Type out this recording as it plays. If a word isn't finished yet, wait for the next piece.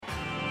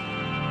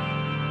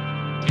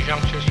These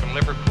youngsters from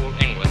Liverpool,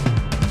 England.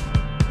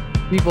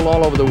 People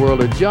all over the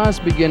world are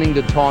just beginning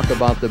to talk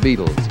about the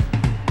Beatles.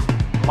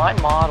 My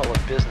model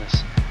of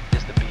business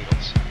is the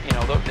Beatles. You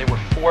know, they were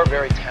four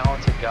very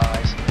talented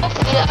guys.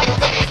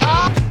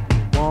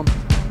 1,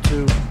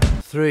 2,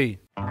 3.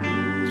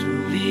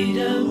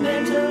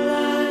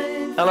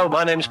 Hello,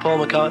 my name's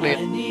Paul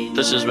McCartney.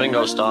 This is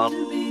Ringo Starr.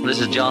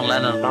 This is John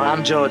Lennon.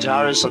 I'm George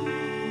Harrison.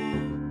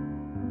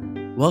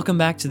 Welcome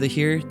back to the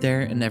Here,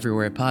 There, and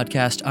Everywhere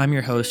podcast. I'm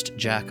your host,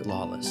 Jack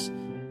Lawless.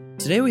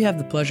 Today we have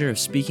the pleasure of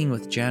speaking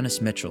with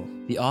Janice Mitchell,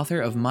 the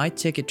author of My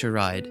Ticket to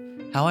Ride,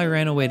 How I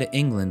Ran Away to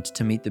England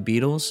to Meet the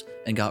Beatles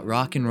and Got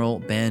Rock and Roll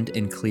Banned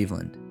in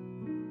Cleveland.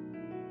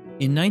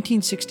 In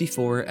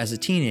 1964, as a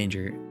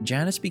teenager,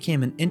 Janice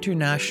became an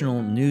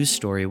international news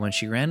story when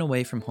she ran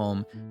away from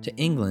home to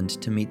England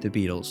to meet the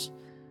Beatles.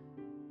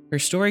 Her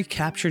story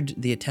captured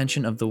the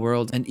attention of the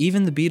world, and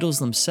even the Beatles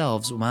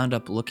themselves wound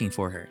up looking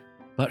for her.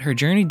 But her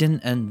journey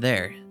didn't end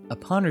there.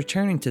 Upon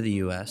returning to the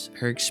US,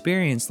 her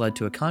experience led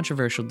to a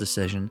controversial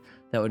decision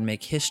that would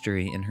make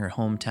history in her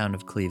hometown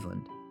of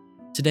Cleveland.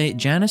 Today,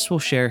 Janice will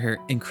share her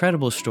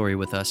incredible story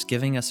with us,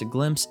 giving us a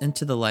glimpse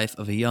into the life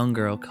of a young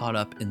girl caught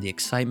up in the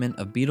excitement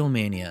of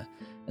Beatlemania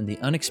and the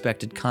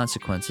unexpected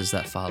consequences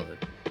that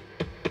followed.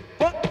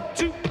 1,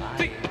 2,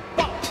 3,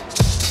 4.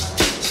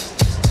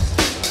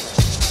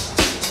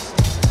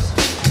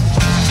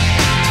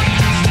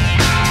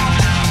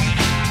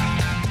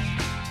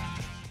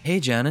 Hey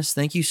Janice,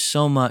 thank you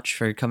so much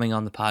for coming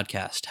on the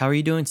podcast. How are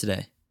you doing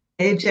today?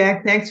 Hey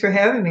Jack, thanks for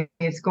having me.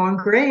 It's going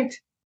great.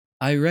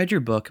 I read your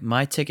book,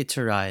 My Ticket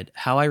to Ride,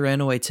 How I Ran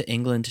Away to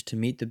England to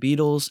Meet the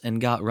Beatles and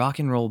Got Rock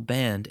and Roll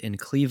Banned in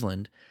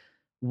Cleveland.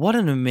 What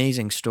an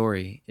amazing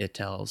story it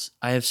tells.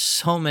 I have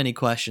so many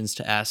questions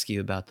to ask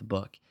you about the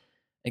book.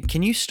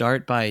 Can you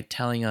start by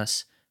telling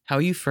us how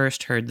you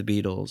first heard the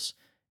Beatles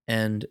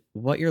and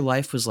what your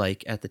life was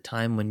like at the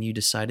time when you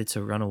decided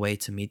to run away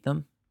to meet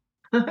them?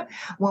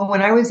 Well,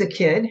 when I was a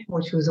kid,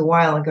 which was a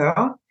while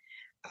ago,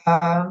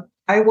 I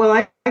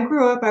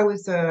grew up, I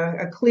was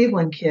a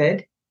Cleveland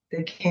kid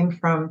that came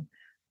from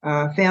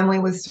a family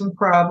with some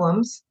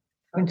problems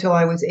until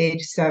I was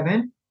age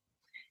 7.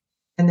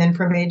 And then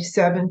from age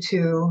 7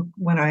 to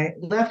when I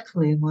left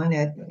Cleveland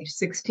at age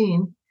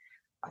 16,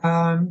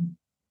 I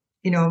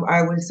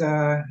was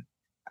a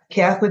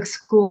Catholic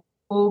school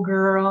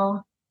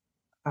girl,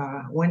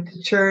 went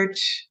to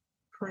church,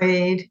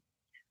 prayed.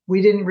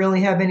 We didn't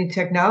really have any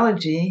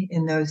technology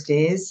in those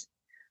days.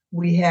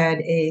 We had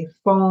a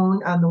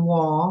phone on the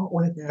wall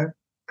with a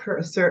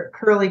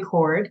curly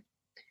cord.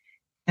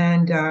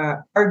 And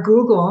our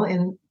Google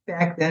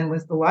back then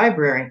was the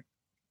library.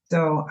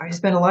 So I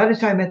spent a lot of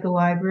time at the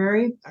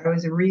library. I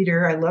was a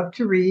reader. I loved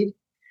to read.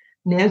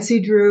 Nancy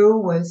Drew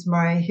was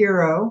my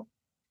hero.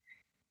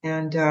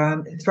 And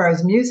as far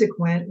as music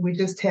went, we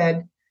just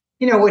had,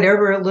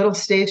 whatever little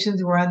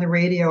stations were on the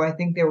radio. I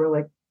think there were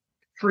like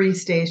 3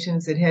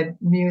 stations that had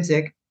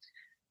music.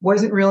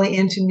 Wasn't really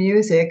into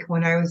music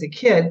when I was a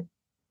kid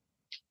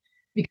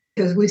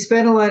because we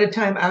spent a lot of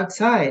time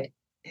outside.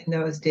 In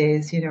those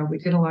days, we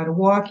did a lot of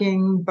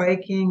walking,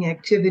 biking,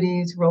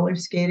 activities, roller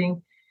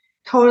skating,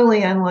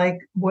 totally unlike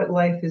what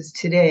life is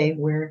today,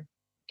 where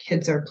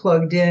kids are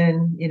plugged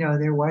in,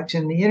 they're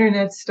watching the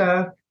internet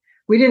stuff.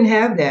 We didn't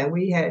have that.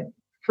 We had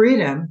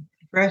freedom,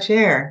 fresh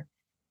air.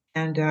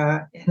 And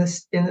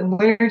in the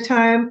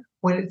wintertime,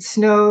 when it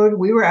snowed,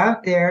 we were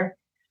out there,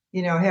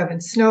 having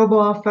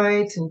snowball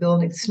fights and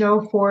building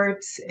snow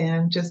forts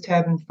and just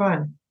having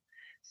fun.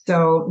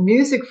 So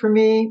music for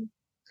me,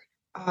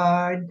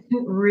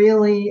 didn't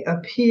really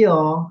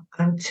appeal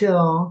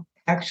until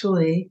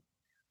actually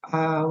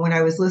when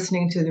I was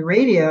listening to the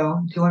radio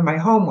doing my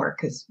homework,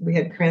 because we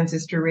had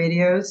transistor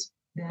radios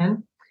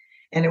then,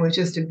 and it was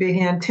just a big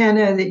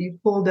antenna that you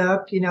pulled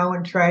up,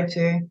 and tried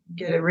to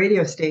get a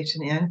radio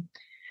station in.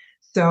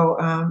 So,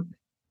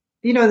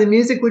 the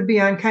music would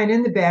be on kind of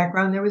in the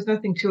background. There was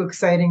nothing too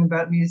exciting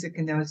about music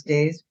in those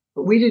days,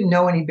 but we didn't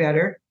know any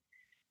better.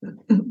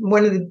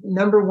 One of the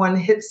number 1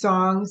 hit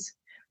songs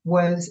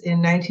was in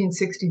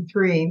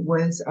 1963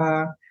 was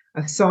a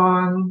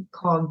song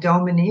called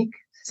Dominique,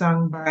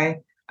 sung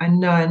by a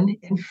nun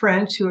in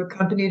French who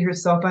accompanied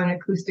herself on an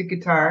acoustic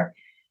guitar.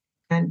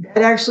 And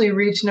that actually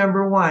reached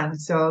number 1.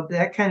 So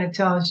that kind of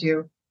tells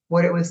you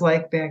what it was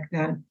like back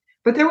then.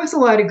 But there was a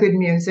lot of good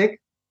music.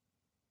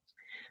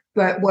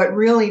 But what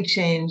really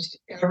changed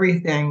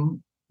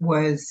everything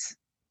was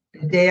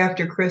the day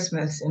after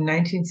Christmas in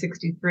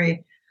 1963.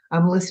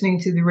 I'm listening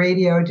to the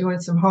radio, doing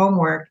some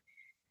homework.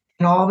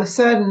 And all of a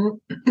sudden,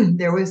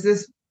 there was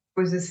this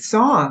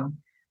song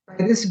by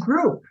this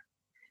group.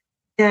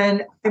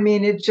 And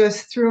it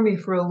just threw me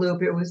for a loop.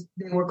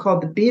 They were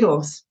called the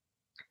Beatles.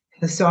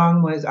 The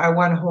song was I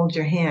Want to Hold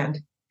Your Hand.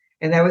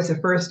 And that was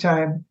the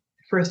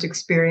first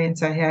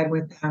experience I had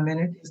with them.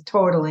 And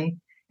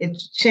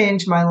it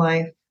changed my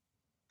life.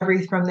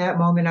 From that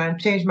moment on,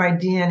 changed my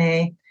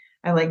DNA.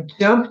 I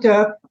jumped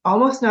up,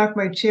 almost knocked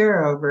my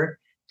chair over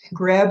to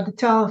grab the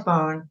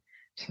telephone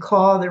to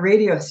call the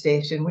radio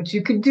station, which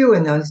you could do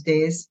in those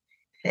days.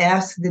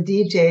 ask the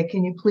DJ,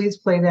 can you please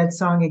play that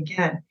song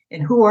again?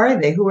 And who are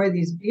they? Who are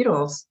these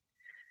Beatles?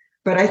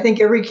 But I think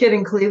every kid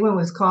in Cleveland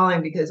was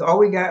calling because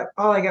all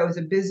I got was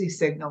a busy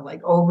signal,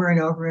 like over and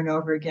over and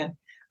over again.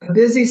 A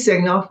busy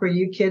signal, for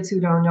you kids who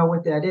don't know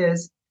what that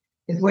is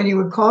when you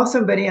would call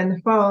somebody on the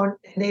phone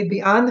and they'd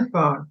be on the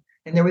phone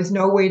and there was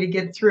no way to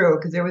get through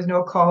because there was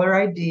no caller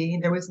ID,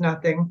 there was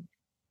nothing.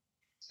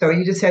 So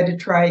you just had to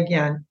try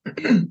again.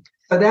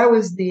 So that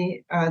was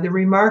the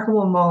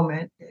remarkable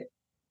moment that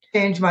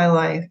changed my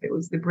life. It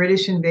was the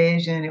British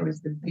invasion. It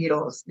was the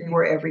Beatles. They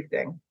were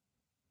everything.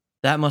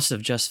 That must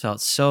have just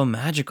felt so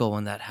magical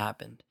when that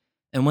happened.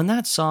 And when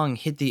that song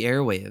hit the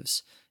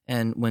airwaves,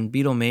 and when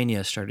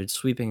Beatlemania started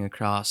sweeping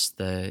across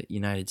the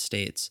United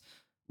States,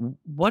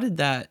 what did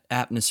that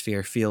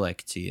atmosphere feel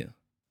like to you?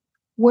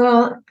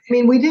 Well, I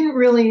mean, we didn't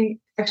really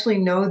actually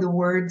know the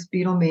words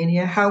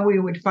Beatlemania. How we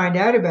would find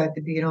out about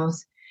the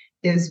Beatles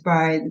is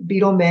by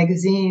Beatle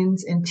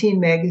magazines and teen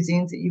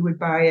magazines that you would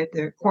buy at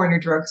the corner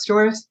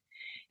drugstores.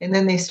 And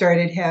then they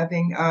started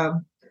having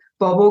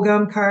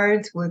bubblegum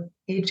cards with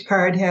each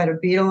card had a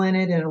Beatle in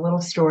it and a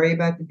little story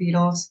about the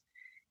Beatles.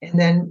 And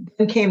then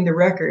came the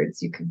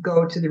records. You could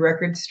go to the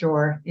record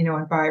store,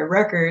 and buy a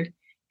record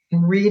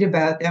and read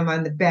about them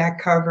on the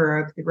back cover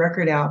of the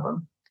record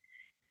album.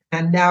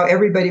 And now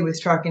everybody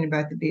was talking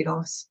about the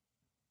Beatles.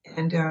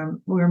 And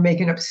we were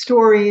making up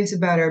stories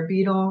about our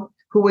Beatle.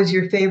 Who was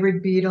your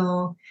favorite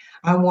Beatle?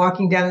 I'm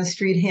walking down the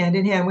street hand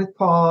in hand with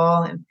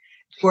Paul, and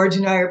George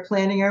and I are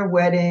planning our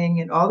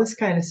wedding, and all this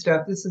kind of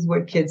stuff. This is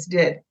what kids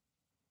did.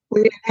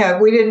 We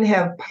didn't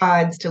have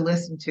pods to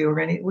listen to or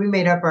any. We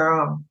made up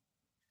our own.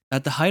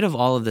 At the height of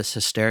all of this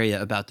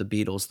hysteria about the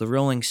Beatles, the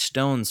Rolling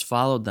Stones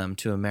followed them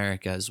to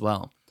America as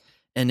well.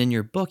 And in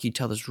your book, you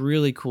tell this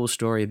really cool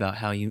story about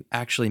how you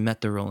actually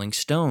met the Rolling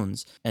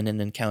Stones in an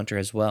encounter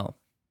as well.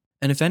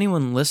 And if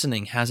anyone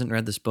listening hasn't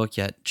read this book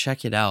yet,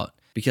 check it out,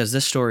 because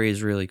this story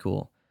is really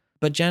cool.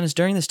 But Janice,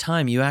 during this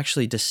time, you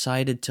actually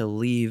decided to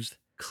leave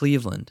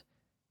Cleveland.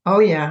 Oh,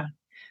 yeah.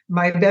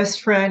 My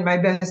best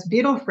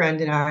Beatle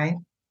friend and I,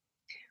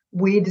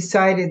 we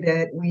decided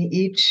that we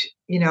each,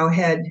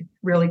 had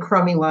really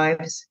crummy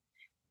lives.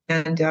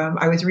 And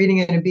I was reading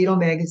in a Beatle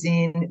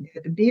magazine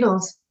that the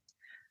Beatles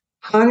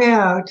hung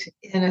out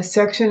in a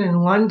section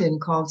in London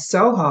called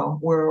Soho,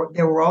 where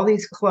there were all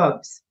these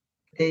clubs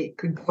they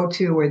could go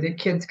to, where the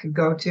kids could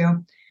go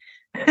to.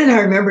 And I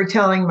remember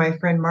telling my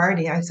friend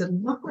Marty, I said,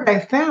 look what I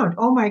found.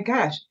 Oh my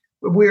gosh.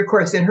 We were, of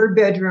course, in her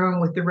bedroom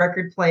with the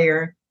record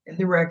player and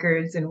the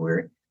records, and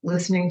we're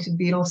listening to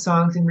Beatles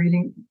songs and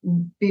reading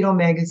Beatle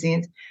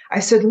magazines. I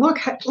said, look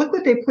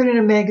what they put in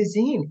a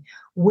magazine,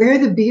 where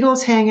the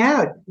Beatles hang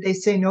out. They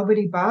say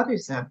nobody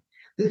bothers them.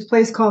 This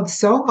place called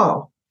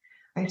Soho.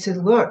 I said,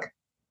 look,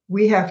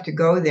 we have to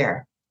go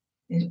there.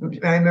 And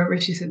I remember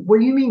she said, what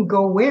do you mean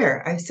go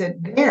where? I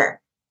said,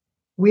 there.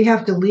 We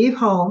have to leave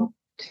home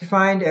to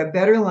find a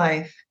better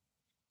life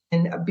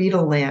in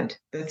Beatle land.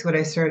 That's what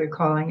I started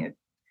calling it.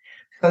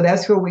 So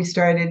that's where we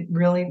started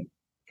really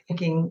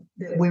thinking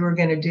that we were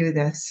going to do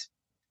this.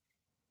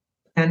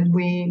 And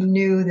we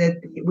knew that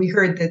we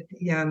heard that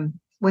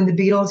when the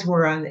Beatles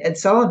were on the Ed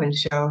Sullivan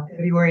Show,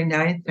 February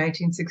 9th,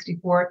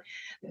 1964,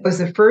 it was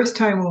the first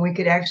time when we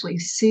could actually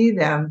see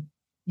them,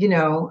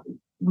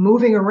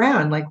 moving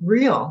around like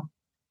real.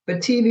 But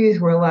TVs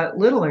were a lot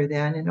littler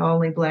then and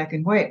only black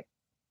and white.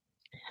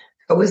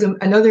 It was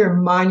another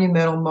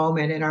monumental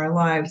moment in our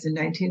lives in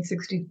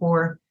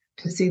 1964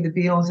 to see the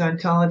Beatles on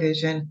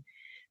television.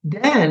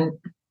 Then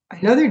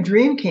another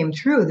dream came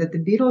true that the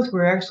Beatles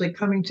were actually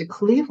coming to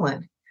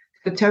Cleveland,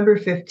 September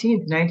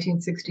 15th,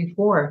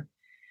 1964.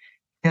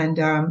 And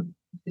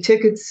the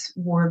tickets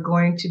were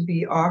going to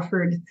be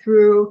offered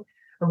through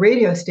a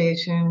radio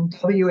station,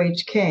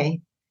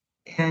 WHK.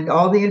 And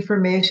all the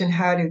information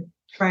how to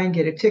try and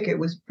get a ticket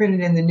was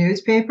printed in the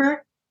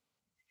newspaper.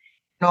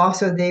 And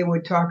also they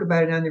would talk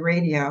about it on the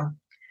radio.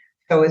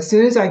 So as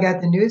soon as I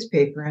got the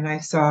newspaper and I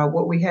saw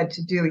what we had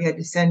to do, we had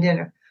to send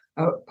in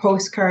a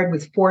postcard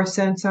with 4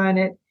 cents on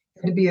it.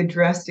 It had to be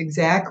addressed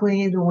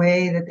exactly the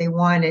way that they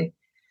wanted,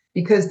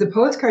 because the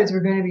postcards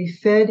were going to be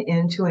fed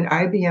into an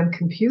IBM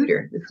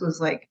computer. This was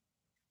like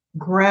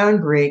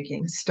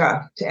groundbreaking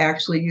stuff, to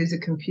actually use a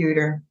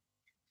computer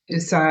to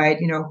decide,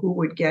 who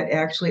would get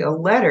actually a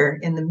letter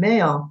in the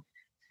mail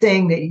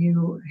saying that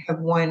you have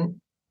won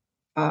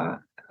a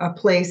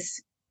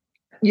place.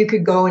 You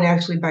could go and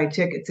actually buy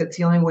tickets. That's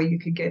the only way you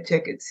could get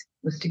tickets,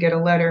 was to get a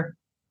letter.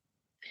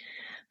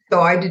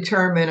 So I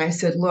determined, I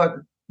said,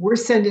 look, we're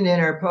sending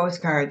in our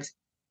postcards,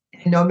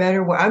 and no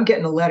matter what, I'm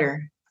getting a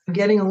letter. I'm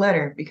getting a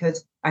letter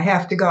because I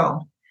have to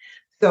go.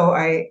 So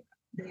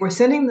we're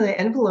sending the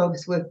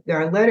envelopes with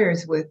our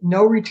letters with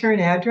no return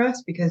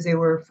address, because they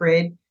were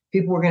afraid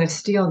people were going to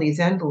steal these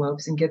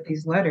envelopes and get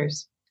these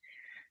letters.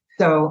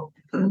 So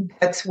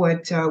that's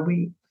what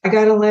I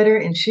got a letter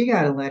and she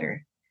got a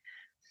letter.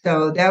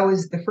 So that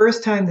was the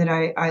first time that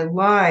I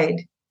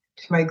lied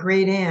to my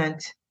great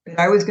aunt that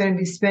I was going to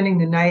be spending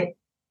the night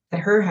at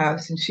her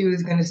house and she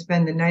was going to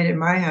spend the night at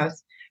my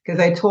house, because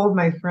I told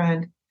my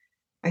friend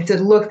I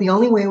said, look, the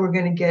only way we're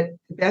going to get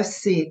the best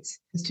seats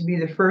is to be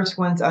the first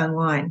ones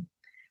online,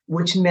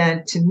 which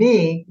meant to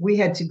me, we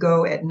had to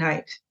go at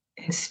night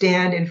and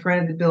stand in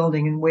front of the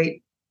building and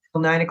wait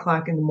till 9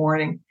 o'clock in the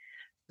morning.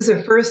 It was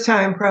the first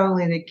time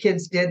probably that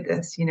kids did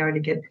this, to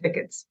get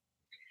tickets.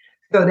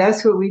 So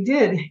that's what we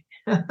did.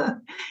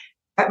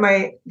 got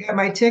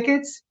my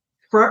tickets,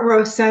 front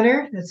row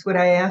center. That's what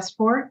I asked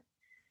for.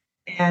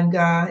 And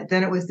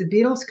then it was the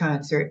Beatles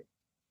concert.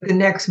 The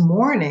next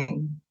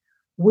morning,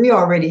 we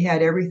already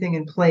had everything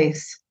in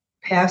place: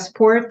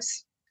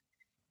 passports,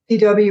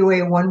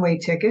 TWA one-way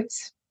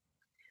tickets,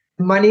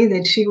 money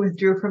that she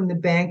withdrew from the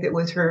bank that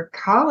was her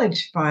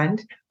college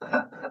fund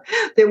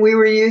that we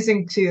were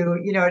using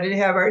to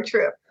have our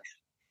trip.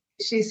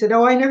 She said,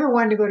 "Oh, I never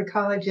wanted to go to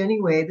college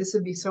anyway. This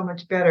would be so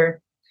much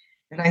better."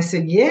 And I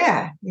said,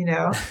 "Yeah."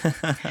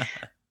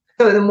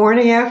 So the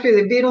morning after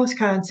the Beatles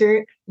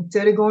concert,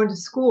 instead of going to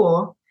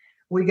school,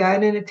 we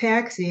got in a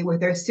taxi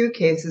with our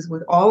suitcases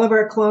with all of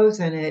our clothes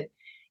in it,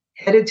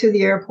 headed to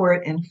the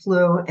airport and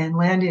flew and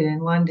landed in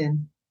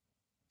London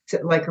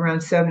like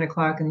around 7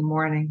 o'clock in the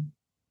morning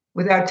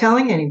without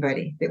telling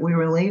anybody that we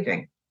were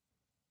leaving.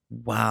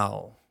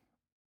 Wow.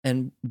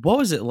 And what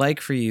was it like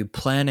for you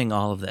planning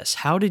all of this?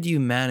 How did you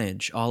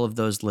manage all of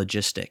those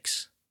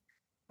logistics?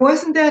 It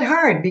wasn't that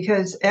hard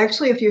because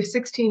actually, if you're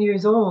 16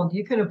 years old,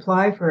 you can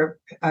apply for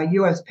a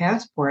U.S.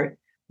 passport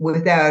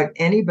without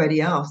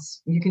anybody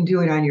else. You can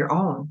do it on your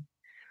own.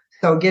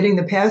 So getting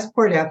the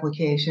passport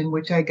application,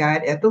 which I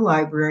got at the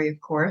library,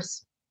 of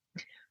course,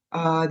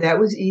 that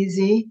was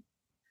easy.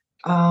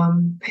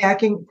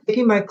 Taking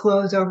my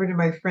clothes over to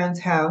my friend's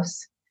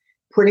house,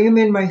 putting them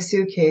in my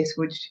suitcase,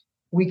 which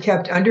we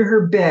kept under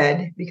her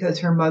bed because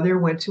her mother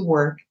went to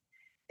work,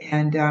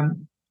 and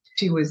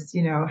she was,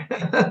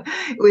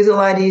 it was a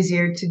lot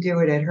easier to do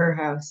it at her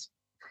house.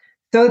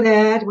 So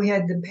that we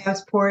had the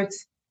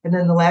passports, and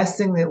then the last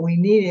thing that we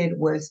needed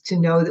was to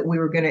know that we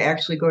were going to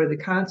actually go to the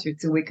concert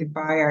so we could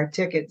buy our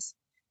tickets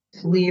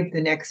to leave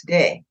the next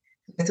day.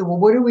 I said, well,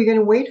 what are we going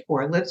to wait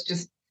for? Let's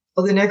just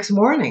go the next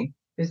morning.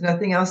 There's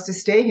nothing else to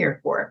stay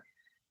here for.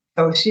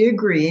 So she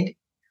agreed.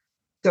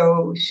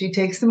 So she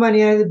takes the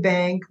money out of the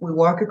bank. We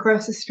walk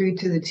across the street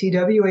to the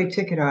TWA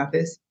ticket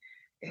office,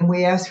 and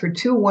we ask for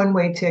 2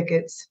 one-way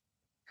tickets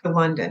for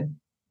London.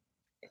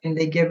 And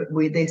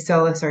they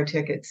sell us our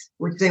tickets,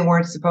 which they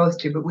weren't supposed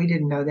to, but we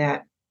didn't know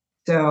that.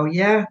 So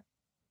yeah,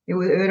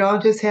 it all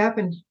just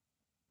happened.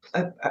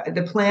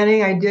 The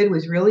planning I did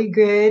was really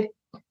good,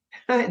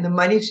 and the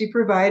money she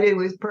provided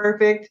was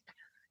perfect.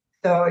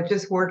 So it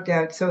just worked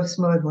out so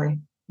smoothly.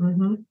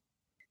 Mm-hmm.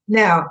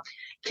 Now,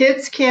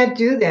 kids can't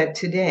do that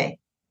today.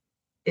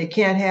 It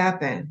can't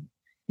happen,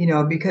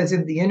 because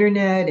of the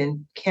internet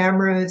and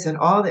cameras and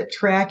all that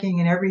tracking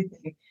and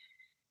everything.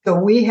 So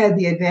we had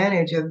the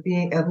advantage of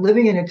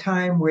living in a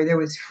time where there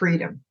was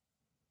freedom.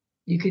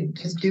 You could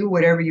just do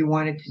whatever you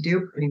wanted to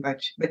do pretty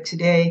much. But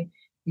today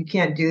you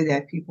can't do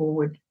that. People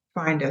would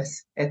find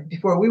us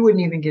before we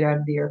wouldn't even get out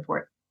of the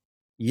airport.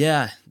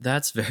 Yeah,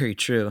 that's very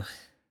true.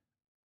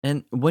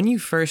 And when you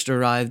first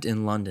arrived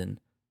in London,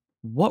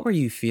 what were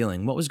you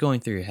feeling? What was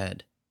going through your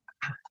head?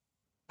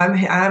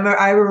 I've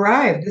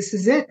arrived. This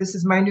is it. This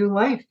is my new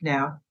life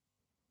now.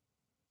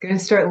 Going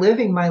to start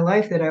living my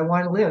life that I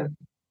want to live.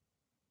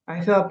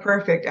 I felt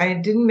perfect. I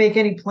didn't make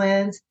any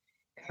plans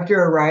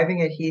after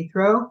arriving at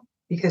Heathrow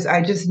because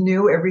I just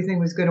knew everything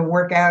was going to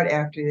work out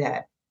after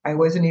that. I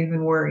wasn't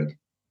even worried.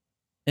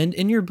 And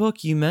in your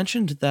book, you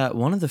mentioned that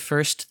one of the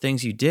first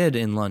things you did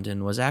in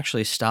London was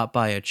actually stop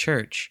by a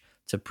church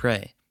to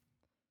pray.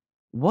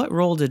 What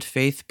role did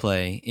faith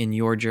play in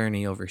your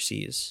journey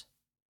overseas?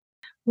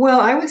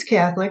 Well, I was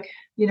Catholic.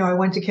 I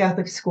went to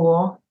Catholic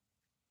school.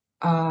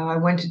 I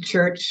went to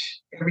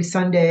church every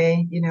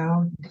Sunday, did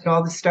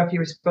all the stuff you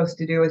were supposed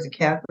to do as a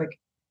Catholic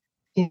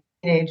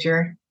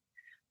teenager.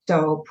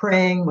 So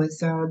praying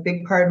was a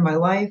big part of my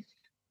life,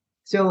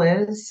 still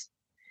is.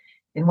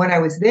 And when I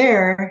was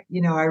there,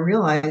 I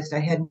realized I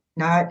had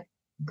not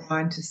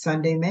gone to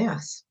Sunday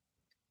Mass.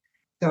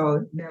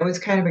 So that was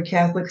kind of a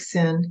Catholic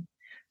sin.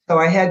 So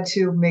I had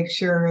to make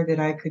sure that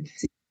I could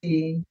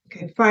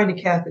find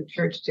a Catholic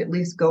church to at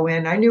least go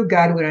in. I knew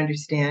God would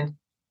understand,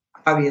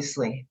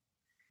 obviously,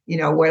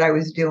 what I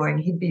was doing.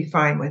 He'd be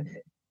fine with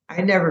it.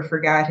 I never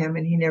forgot him,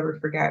 and he never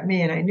forgot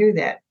me, and I knew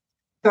that.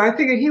 So I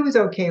figured he was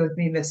okay with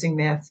me missing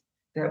Mass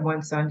that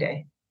one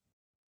Sunday.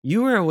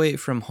 You were away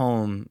from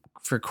home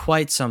for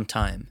quite some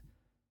time.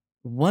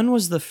 When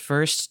was the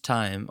first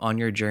time on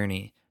your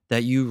journey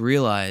that you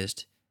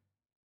realized,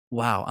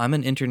 wow, I'm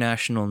an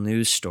international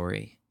news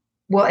story?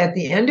 Well, at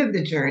the end of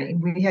the journey,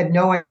 we had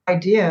no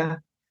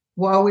idea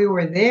while we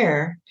were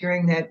there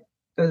during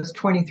those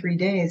 23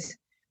 days.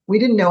 We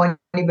didn't know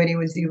anybody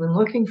was even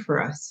looking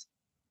for us.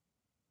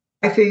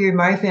 I figured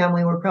my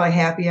family were probably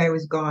happy I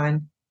was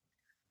gone.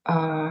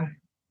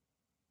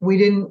 We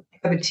didn't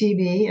have a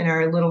TV in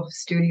our little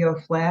studio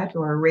flat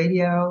or a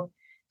radio.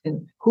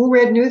 And who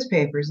read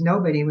newspapers?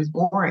 Nobody. It was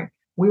boring.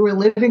 We were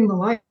living the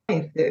life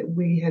that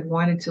we had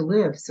wanted to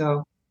live.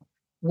 So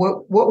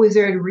what was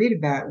there to read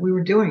about? We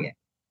were doing it.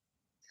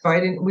 So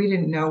we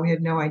didn't know. We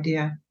had no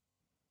idea.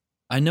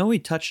 I know we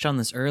touched on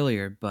this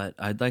earlier, but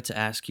I'd like to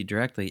ask you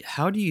directly,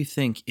 how do you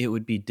think it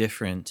would be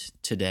different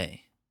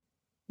today?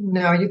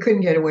 No, you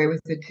couldn't get away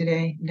with it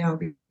today. No,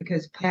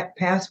 because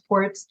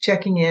passports,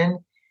 checking in,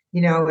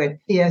 at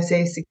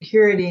TSA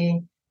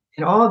security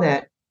and all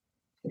that,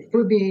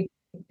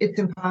 it's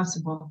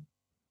impossible.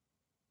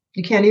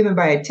 You can't even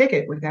buy a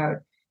ticket without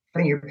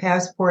having your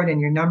passport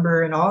and your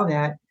number and all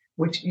that,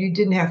 which you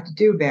didn't have to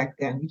do back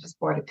then. You just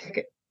bought a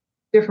ticket.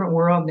 Different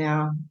world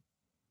now.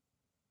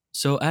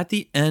 So, at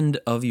the end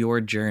of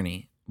your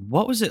journey,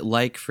 what was it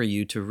like for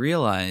you to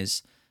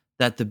realize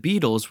that the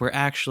Beatles were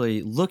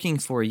actually looking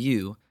for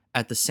you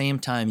at the same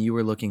time you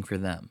were looking for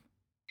them?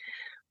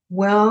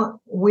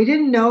 Well, we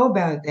didn't know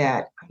about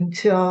that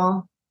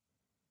until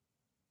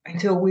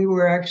we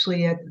were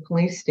actually at the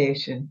police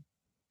station.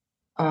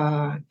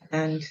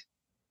 And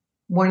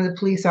one of the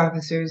police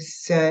officers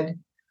said,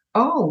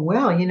 "Oh,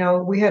 well,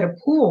 we had a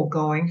pool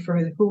going for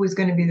who was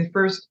going to be the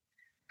first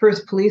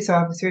police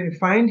officer to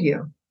find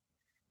you."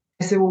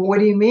 I said, "Well, what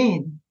do you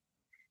mean?"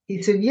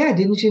 He said, "Yeah,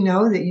 didn't you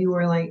know that you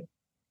were like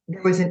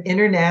there was an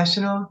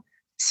international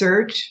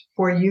search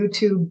for you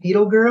two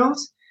Beatle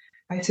girls?"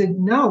 I said,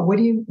 "No, what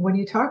are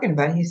you talking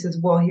about?" He says,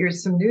 "Well,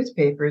 here's some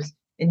newspapers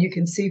and you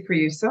can see for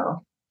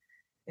yourself."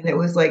 And it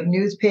was like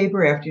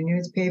newspaper after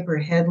newspaper,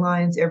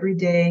 headlines every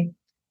day.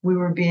 We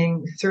were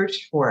being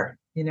searched for.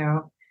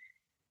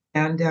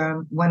 And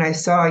when I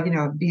saw,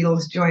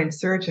 Beatles joint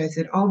search, I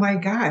said, "Oh my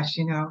gosh,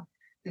 the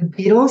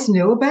Beatles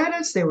knew about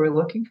us. They were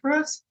looking for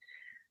us."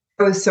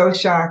 It was so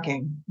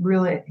shocking.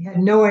 Really, I had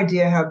no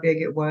idea how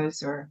big it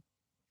was or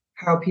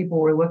how people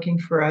were looking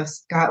for us.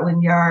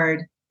 Scotland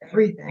Yard,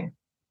 everything.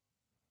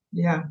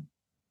 Yeah.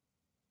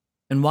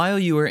 And while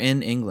you were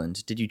in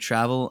England, did you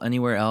travel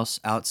anywhere else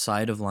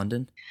outside of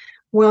London?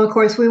 Well, of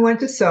course, we went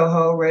to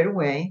Soho right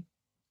away.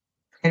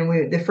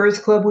 And the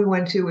first club we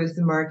went to was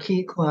the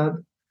Marquee Club,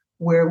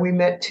 where we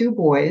met two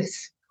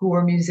boys who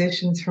were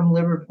musicians from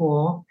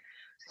Liverpool.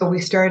 So we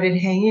started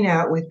hanging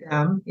out with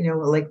them,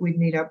 like we'd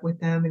meet up with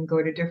them and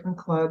go to different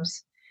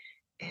clubs.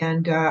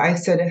 And I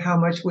said how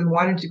much we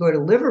wanted to go to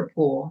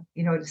Liverpool,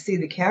 to see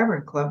the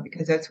Cavern Club,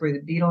 because that's where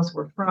the Beatles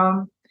were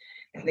from.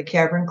 And the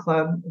Cavern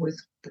Club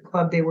was the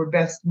club they were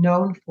best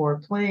known for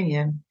playing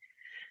in.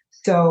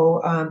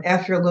 So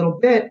after a little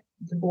bit,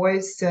 the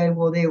boys said,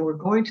 well, they were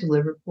going to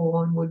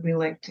Liverpool and would we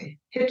like to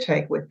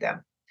hitchhike with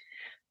them,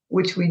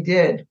 which we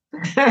did.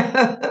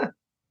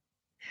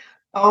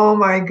 Oh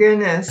my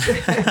goodness.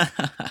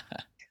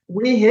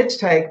 We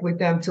hitchhiked with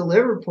them to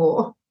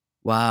Liverpool.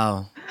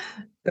 Wow.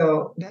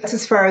 So that's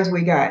as far as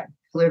we got,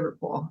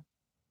 Liverpool.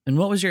 And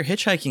what was your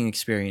hitchhiking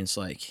experience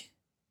like?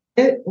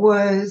 It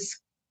was,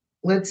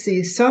 let's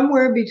see,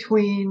 somewhere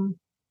between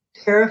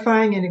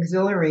terrifying and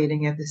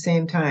exhilarating at the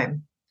same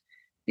time,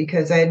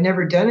 because I had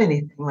never done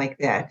anything like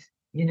that.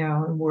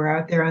 And we're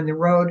out there on the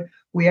road.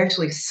 We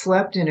actually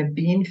slept in a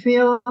bean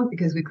field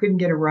because we couldn't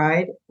get a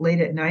ride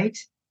late at night.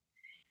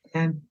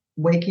 And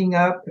waking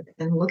up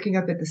and looking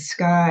up at the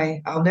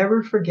sky, I'll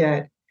never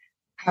forget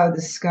how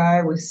the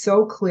sky was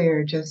so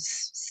clear,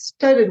 just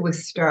studded with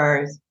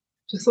stars,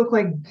 just looked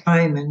like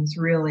diamonds,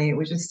 really. It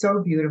was just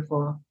so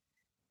beautiful,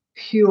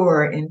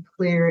 pure and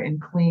clear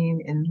and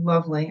clean and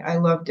lovely. I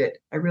loved it.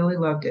 I really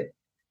loved it.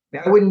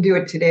 I wouldn't do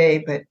it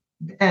today, but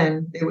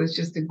then it was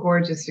just a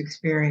gorgeous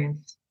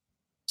experience.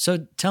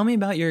 So tell me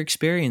about your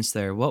experience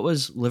there. What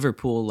was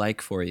Liverpool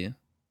like for you?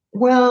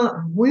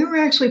 Well, we were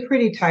actually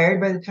pretty tired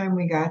by the time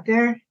we got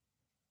there.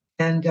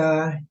 And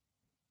it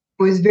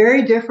was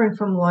very different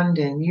from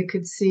London. You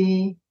could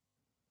see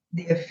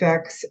the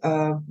effects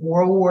of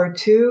World War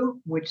II,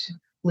 which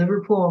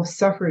Liverpool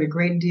suffered a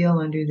great deal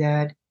under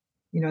that.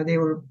 They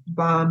were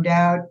bombed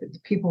out, but the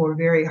people were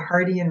very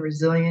hardy and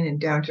resilient and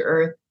down to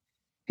earth.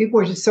 People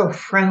were just so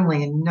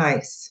friendly and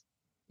nice,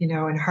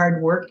 and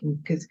hardworking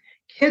because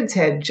kids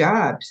had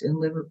jobs in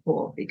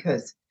Liverpool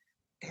because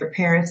their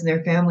parents and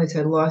their families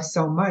had lost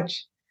so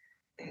much.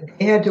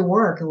 They had to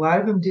work. A lot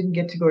of them didn't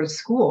get to go to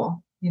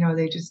school.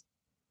 They just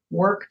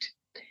worked.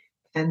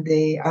 And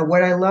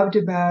what I loved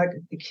about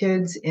the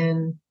kids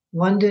in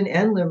London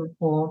and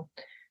Liverpool,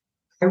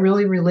 I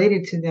really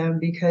related to them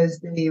because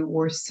they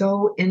were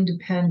so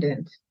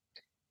independent,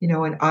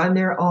 and on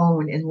their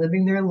own and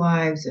living their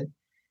lives.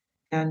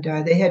 And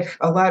they had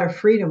a lot of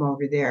freedom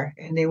over there,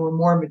 and they were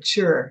more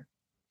mature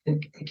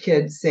than the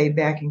kids, say,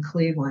 back in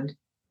Cleveland,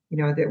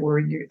 that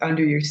were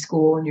under your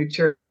school and your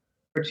church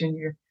and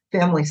your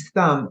family's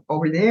thumb.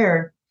 Over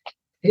there,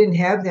 they didn't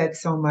have that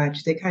so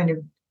much. They kind of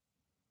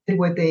did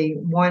what they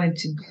wanted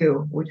to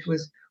do, which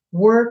was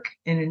work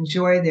and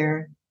enjoy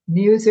their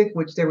music,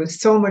 which there was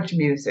so much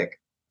music,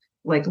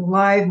 like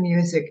live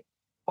music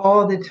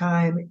all the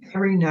time,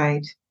 every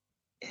night.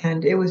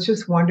 And it was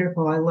just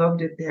wonderful. I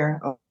loved it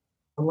there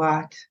a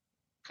lot.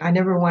 I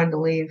never wanted to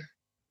leave.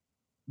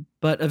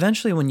 But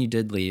eventually, when you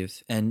did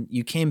leave and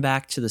you came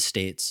back to the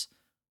States,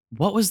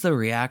 what was the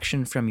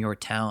reaction from your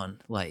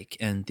town like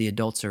and the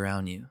adults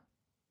around you?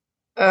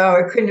 Oh,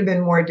 it couldn't have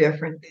been more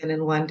different than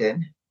in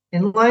London.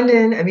 In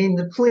London, I mean,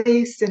 the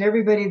police and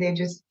everybody, they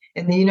just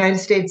And the United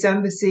States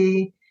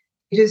Embassy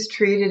just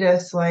treated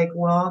us like,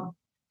 well,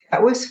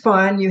 that was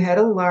fun. You had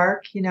a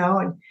lark,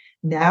 and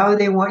now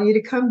they want you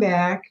to come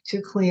back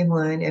to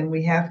Cleveland and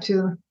we have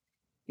to,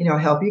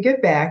 help you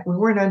get back. We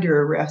weren't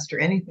under arrest or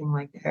anything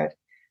like that.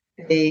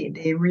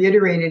 They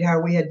reiterated how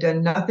we had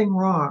done nothing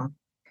wrong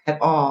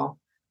at all,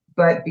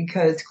 but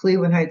because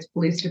Cleveland Heights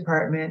Police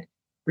Department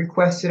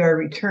requested our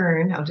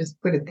return, I'll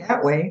just put it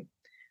that way,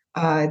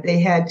 they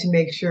had to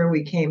make sure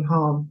we came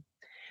home.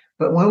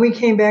 But when we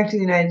came back to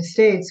the United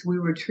States, we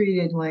were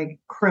treated like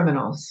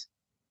criminals.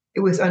 It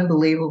was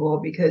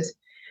unbelievable because,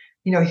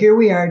 here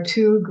we are,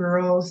 two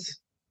girls,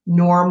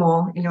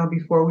 normal,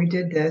 before we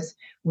did this.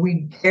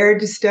 We dared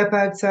to step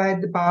outside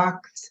the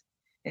box,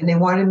 and they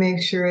wanted to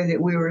make sure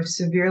that we were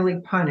severely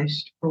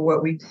punished for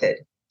what we did.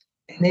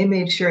 And they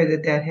made sure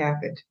that that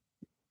happened.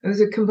 It was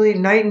a complete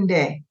night and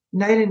day.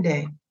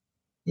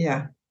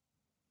 Yeah.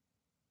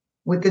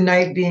 With the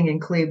night being in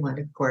Cleveland,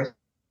 of course,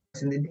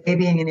 and the day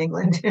being in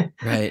England.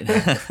 Right.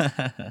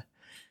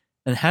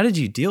 And how did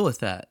you deal with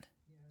that?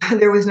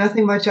 There was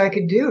nothing much I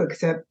could do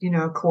except,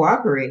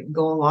 cooperate and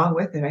go along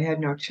with it. I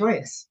had no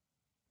choice.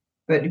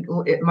 But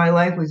my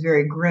life was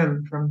very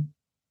grim from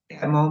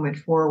that moment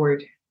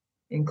forward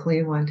in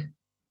Cleveland.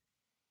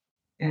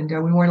 And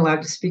we weren't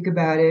allowed to speak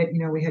about it.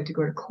 We had to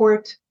go to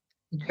court.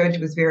 The judge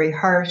was very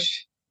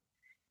harsh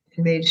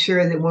and made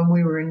sure that when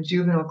we were in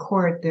juvenile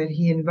court that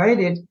he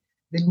invited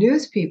the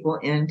news people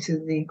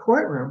into the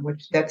courtroom,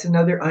 which that's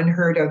another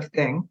unheard of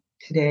thing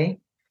today.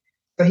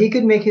 So he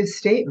could make his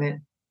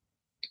statement,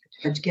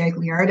 Judge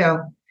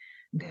Gagliardo,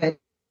 that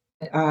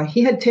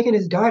he had taken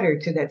his daughter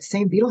to that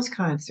same Beatles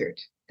concert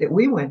that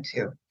we went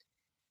to.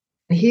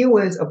 And he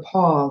was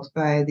appalled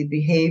by the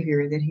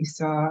behavior that he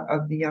saw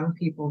of the young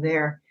people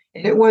there.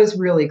 And it was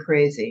really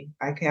crazy,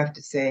 I have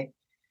to say.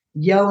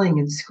 Yelling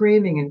and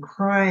screaming and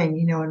crying,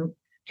 and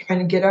trying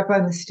to get up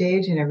on the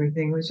stage and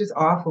everything. It was just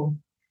awful.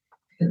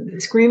 And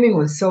the screaming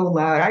was so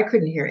loud, I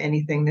couldn't hear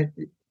anything that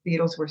the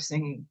Beatles were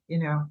singing,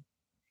 And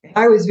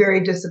I was very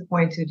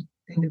disappointed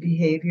in the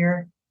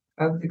behavior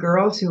of the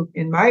girls who,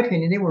 in my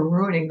opinion, they were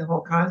ruining the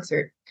whole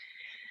concert.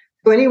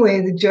 So anyway,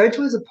 the judge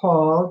was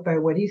appalled by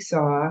what he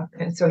saw,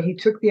 and so he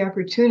took the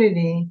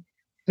opportunity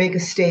to make a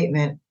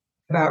statement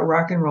about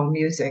rock and roll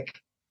music.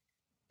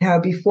 Now,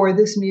 before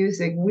this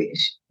music,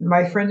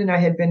 my friend and I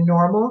had been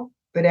normal,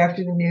 but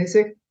after the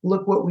music,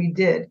 look what we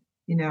did,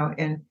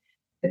 and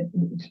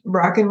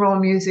rock and roll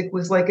music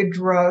was like a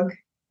drug,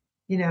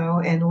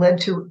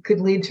 and could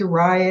lead to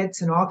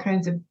riots and all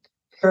kinds of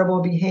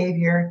terrible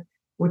behavior,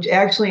 which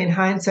actually in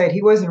hindsight,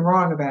 he wasn't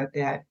wrong about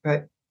that,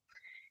 but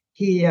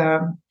he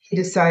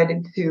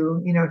decided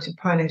to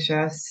punish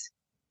us.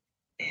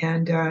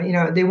 And,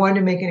 they wanted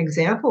to make an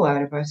example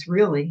out of us,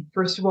 really.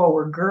 First of all,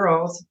 we're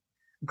girls.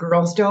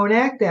 Girls don't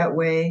act that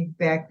way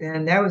back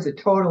then. That was a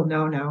total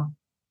no-no.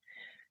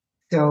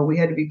 So we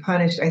had to be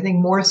punished, I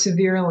think, more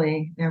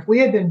severely. Now, if we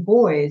had been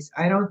boys,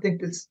 I don't think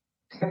this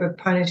type of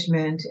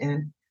punishment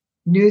and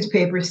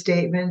newspaper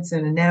statements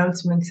and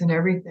announcements and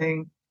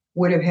everything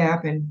would have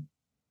happened,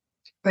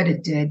 but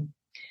it did.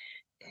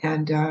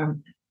 And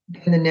then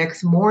the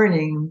next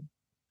morning,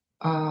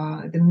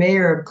 the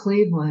mayor of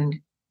Cleveland,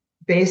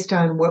 based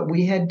on what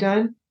we had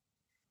done,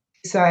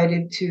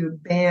 decided to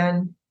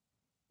ban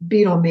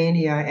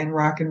Beatlemania and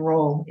rock and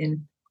roll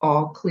in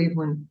all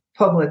Cleveland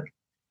public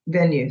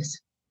venues.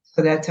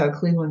 So that's how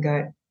Cleveland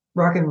got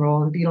rock and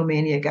roll and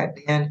Beatlemania got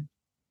banned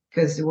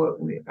because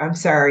I'm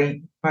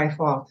sorry, my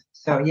fault.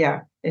 So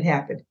yeah, it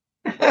happened.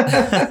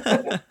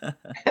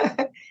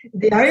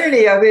 The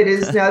irony of it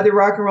is now the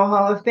Rock and Roll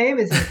Hall of Fame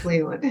is in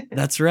Cleveland.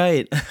 That's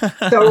right.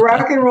 So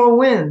rock and roll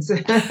wins.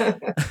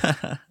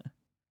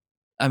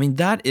 I mean,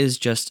 that is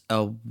just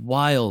a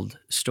wild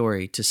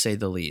story, to say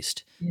the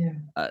least. Yeah.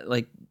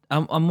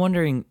 I'm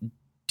wondering,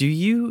 do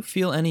you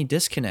feel any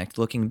disconnect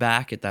looking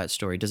back at that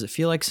story? Does it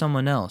feel like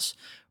someone else?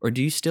 Or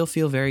do you still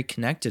feel very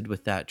connected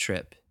with that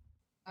trip?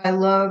 I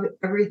love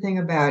everything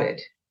about it.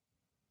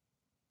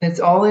 It's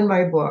all in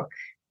my book.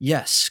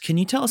 Yes. Can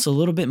you tell us a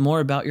little bit more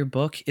about your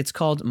book? It's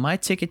called My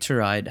Ticket to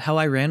Ride, How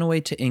I Ran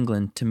Away to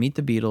England to Meet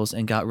the Beatles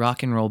and Got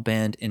Rock and Roll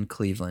Banned in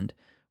Cleveland.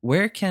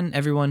 Where can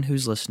everyone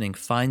who's listening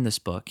find this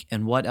book,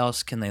 and what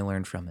else can they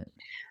learn from it?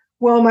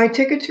 Well, My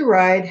Ticket to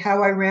Ride,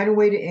 How I Ran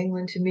Away to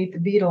England to Meet the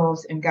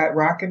Beatles and Got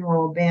Rock and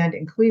Roll Banned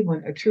in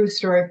Cleveland, a true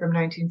story from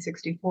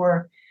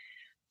 1964.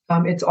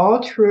 It's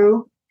all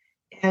true.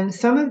 And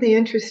some of the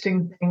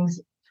interesting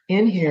things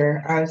in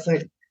here, I was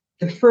like,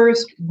 the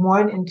first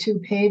 1 and 2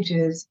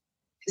 pages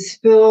is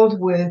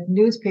filled with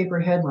newspaper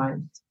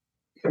headlines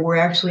that were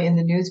actually in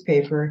the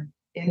newspaper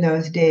in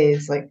those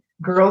days, like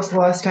Girls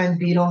Lost on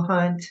Beatle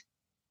Hunt,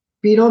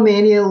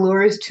 Beatlemania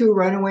lures 2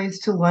 runaways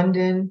to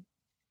London,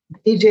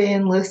 DJ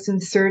enlists in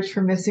search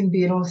for missing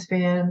Beatles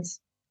fans,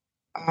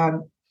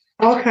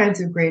 all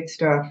kinds of great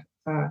stuff.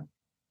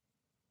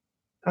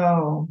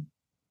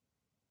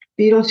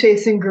 Beatle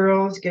chasing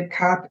girls get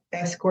cop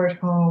escort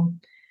home.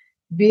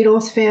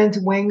 Beatles fans'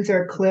 wings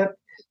are clipped.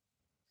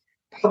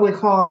 Public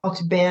call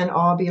to ban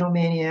all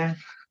Beatlemania.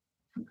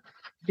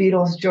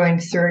 Beatles join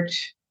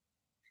search.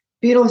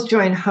 Beatles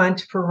join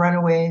Hunt for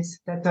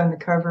Runaways. That's on the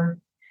cover.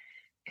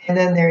 And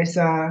then there's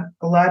a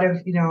lot of,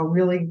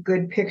 really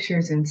good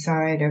pictures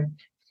inside of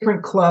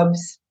different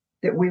clubs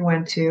that we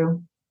went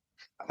to.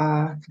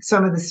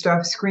 Some of the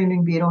stuff,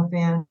 Screaming Beatle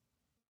fans,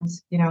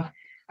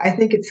 I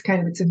think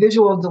it's a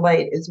visual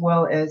delight as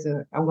well as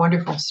a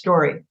wonderful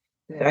story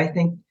that I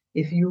think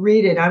if you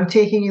read it, I'm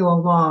taking you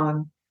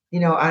along,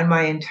 on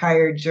my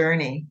entire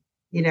journey,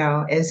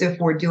 as if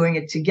we're doing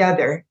it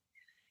together.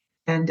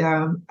 And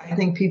I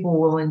think people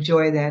will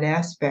enjoy that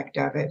aspect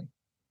of it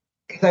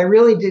because I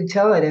really did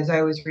tell it as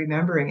I was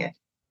remembering it.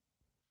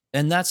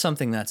 And that's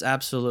something that's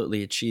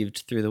absolutely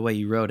achieved through the way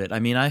you wrote it. I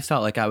mean, I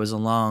felt like I was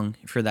along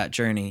for that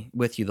journey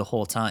with you the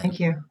whole time.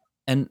 Thank you.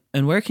 And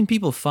where can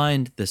people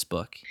find this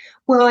book?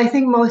 Well, I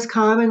think most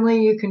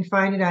commonly you can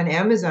find it on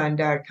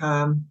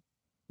Amazon.com,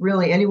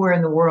 really anywhere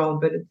in the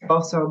world, but it's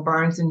also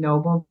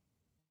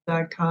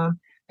BarnesandNoble.com,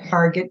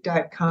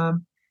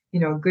 Target.com,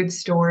 good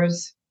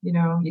stores,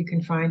 you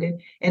can find it.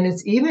 And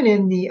it's even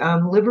in the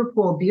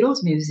Liverpool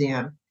Beatles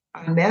Museum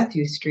on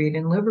Matthew Street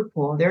in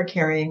Liverpool. They're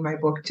carrying my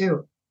book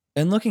too.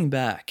 And looking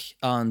back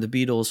on the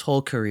Beatles'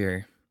 whole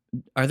career,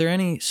 are there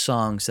any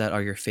songs that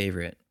are your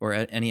favorite or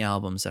any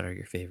albums that are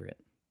your favorite?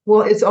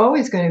 Well, it's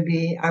always going to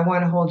be I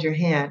Want to Hold Your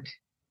Hand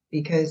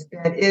because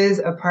that is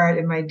a part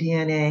of my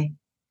DNA.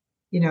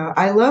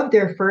 I love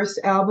their first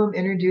album,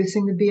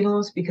 Introducing the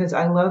Beatles, because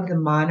I love the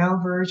mono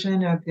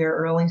version of their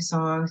early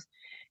songs.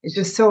 It's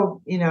just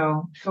so,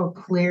 so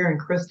clear and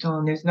crystal,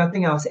 and there's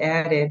nothing else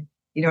added.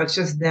 It's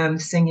just them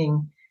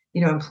singing,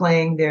 and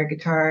playing their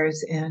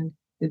guitars and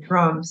the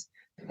drums.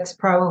 That's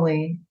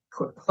probably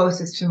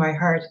closest to my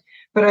heart.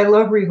 But I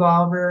love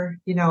Revolver.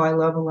 I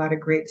love a lot of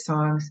great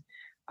songs.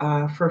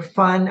 For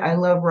fun, I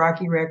love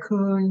Rocky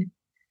Raccoon.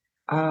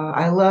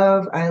 I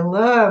love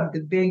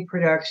the big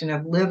production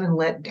of Live and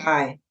Let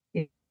Die,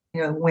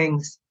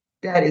 Wings.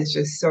 That is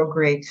just so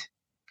great.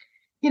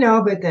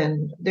 But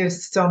then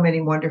there's so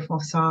many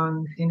wonderful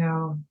songs,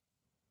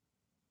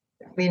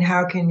 I mean,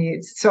 how can you,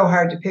 it's so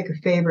hard to pick a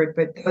favorite,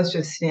 but those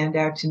just stand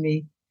out to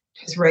me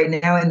just right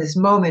now in this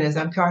moment as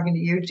I'm talking to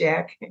you,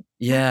 Jack.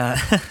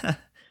 Yeah,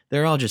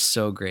 they're all just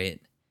so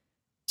great.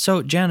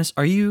 So, Janice,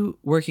 are you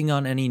working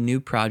on any new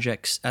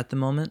projects at the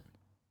moment?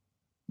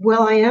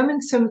 Well, I am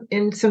in some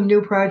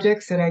new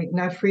projects that I'm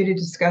not free to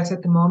discuss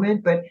at the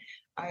moment, but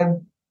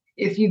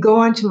if you go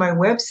onto my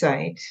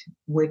website,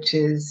 which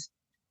is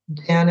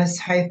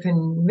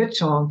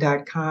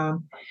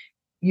janice-mitchell.com,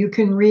 you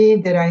can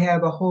read that I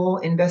have a whole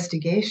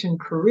investigation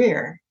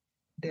career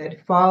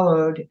that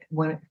followed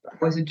when I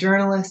was a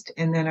journalist,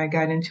 and then I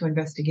got into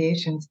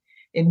investigations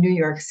in New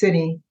York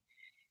City.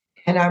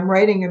 And I'm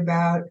writing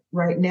about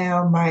right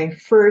now my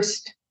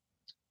first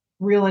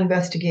real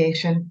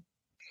investigation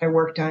I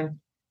worked on.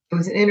 It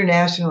was an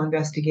international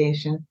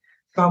investigation,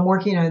 so I'm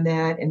working on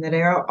that. And then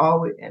I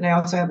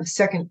also have a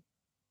second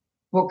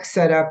book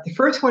set up. The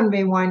first one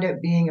may wind up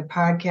being a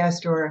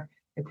podcast or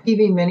a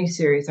TV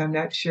miniseries. I'm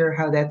not sure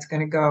how that's going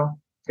to go.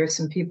 There's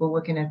some people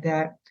looking at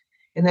that.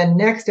 And then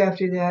next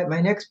after that,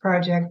 my next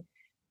project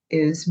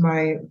is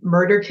my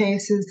murder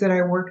cases that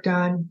I worked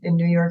on in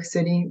New York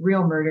City,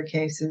 real murder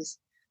cases.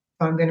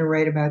 So I'm going to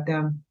write about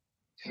them,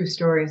 true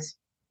stories.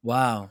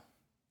 Wow.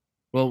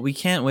 Well, we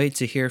can't wait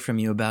to hear from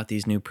you about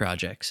these new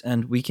projects,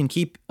 and we can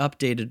keep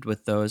updated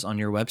with those on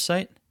your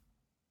website.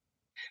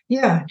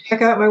 Yeah,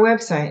 check out my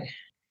website.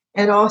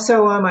 And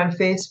also I'm on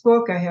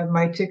Facebook. I have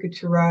my Ticket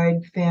to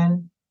Ride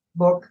fan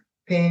book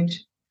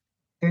page.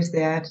 There's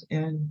that.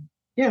 And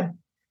yeah,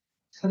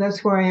 so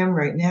that's where I am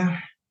right now.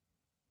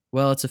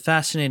 Well, it's a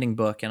fascinating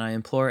book, and I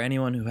implore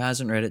anyone who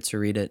hasn't read it to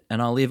read it,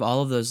 and I'll leave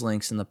all of those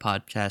links in the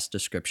podcast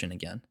description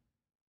again.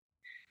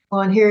 Well,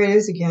 and here it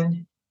is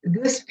again.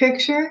 This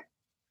picture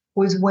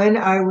was when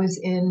I was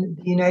in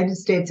the United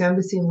States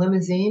Embassy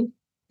limousine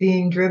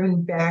being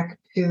driven back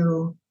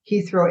to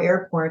Heathrow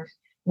Airport.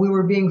 We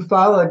were being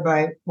followed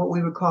by what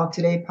we would call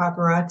today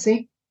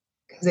paparazzi,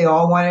 because they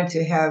all wanted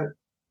to have,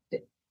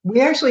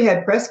 we actually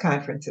had press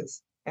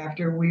conferences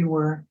after we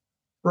were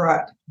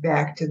brought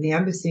back to the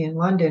embassy in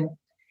London,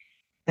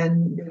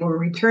 and they were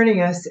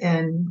returning us,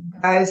 and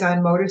guys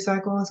on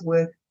motorcycles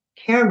with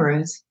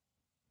cameras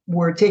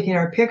were taking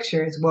our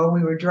pictures while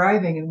we were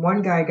driving. And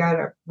one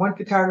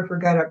photographer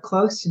got up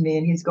close to me,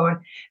 and he's going,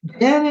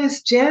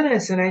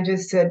 Janice. And I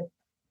just said,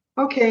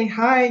 okay,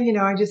 hi.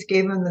 I just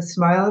gave him the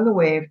smile and the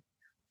wave.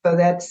 So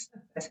that's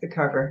the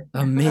cover.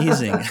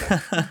 Amazing.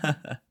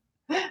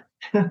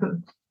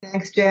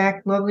 Thanks,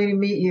 Jack. Lovely to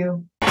meet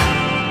you.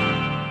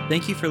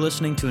 Thank you for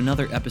listening to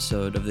another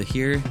episode of the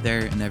Here,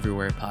 There, and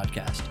Everywhere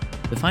podcast.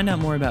 To find out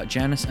more about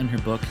Janice and her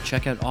book,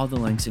 check out all the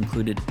links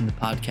included in the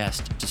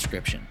podcast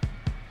description.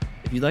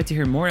 If you'd like to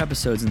hear more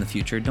episodes in the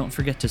future, don't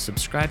forget to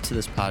subscribe to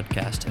this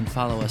podcast and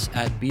follow us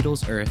at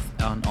Beatles Earth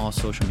on all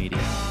social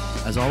media.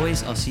 As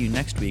always, I'll see you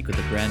next week with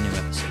a brand new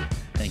episode.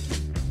 Thank you.